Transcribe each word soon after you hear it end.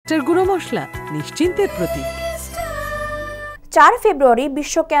Mister গুঁড়ো মশলা নিশ্চিন্তের প্রতীক। 4 ফেব্রুয়ারি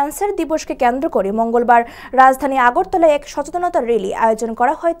বিশ্ব cancer দিবসকে কেন্দ্র করে মঙ্গলবার রাজধানী আগরতলায় এক সচেতনতা র্যালি আয়োজন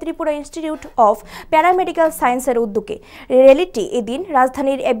করা হয় ত্রিপুরা ইনস্টিটিউট অফ প্যারামেডিক্যাল সায়েন্সের উদ্যোগে। র্যালিটি এদিন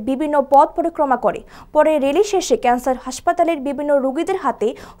রাজধানীর বিভিন্ন পথ পরিক্রমা করে। পরে র্যালি শেষে ক্যান্সার হাসপাতালের বিভিন্ন রোগীদের হাতে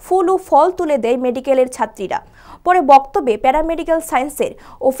ফুল ও ফল তুলে দেয় মেডিকেলের ছাত্রীরা। পরে বক্তব্যে প্যারামেডিক্যাল সায়েন্সের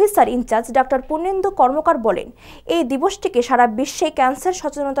অফিসার ইনচার্জ ডক্টর পূর্ণেন্দু কর্মকার বলেন, এই দিবসটিকে সারা বিশ্বে ক্যান্সার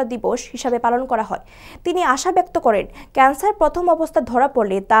সচেতনতা দিবস হিসাবে পালন করা হয়। তিনি আশা ব্যক্ত করেন, ক্যান্সার প্রথম অবস্থা ধরা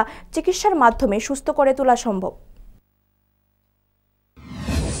পড়লে তা চিকিৎসার মাধ্যমে সুস্থ করে তোলা সম্ভব।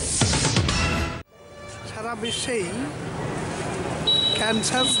 সারা বিশ্বেই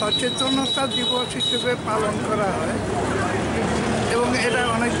ক্যান্সার সচেতনতা দিবস হিসেবে পালন করা হয় এবং এটা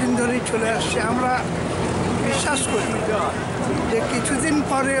অনেকদিন ধরেই চলে আসছে। আমরা বিশ্বাস করি যে কিছুদিন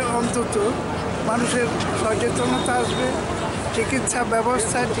পরে অন্তত মানুষের সচেতনতা আসবে, চিকিৎসা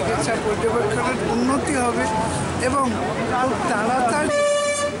ব্যবস্থায় চিকিৎসা পর্যবেক্ষণের উন্নতি হবে এবং খুব তাড়াতাড়ি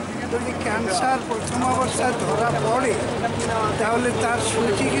যদি ক্যান্সার প্রথম অবস্থায় ধরা পড়ে তাহলে তার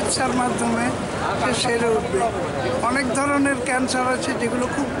সুচিকিৎসার মাধ্যমে সে সেরে উঠবে। অনেক ধরনের ক্যান্সার আছে যেগুলো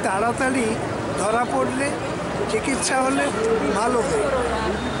খুব তাড়াতাড়ি ধরা পড়লে চিকিৎসা হলে ভালো হয়।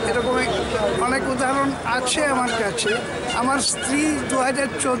 এরকম অনেক উদাহরণ আছে আমার কাছে। আমার স্ত্রী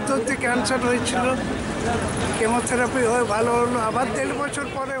 2014-তে ক্যান্সার হয়েছিল, কেমোথেরাপি হয়ে ভালো হলো, আবার 1.5 বছর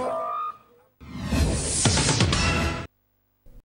পরে হলো।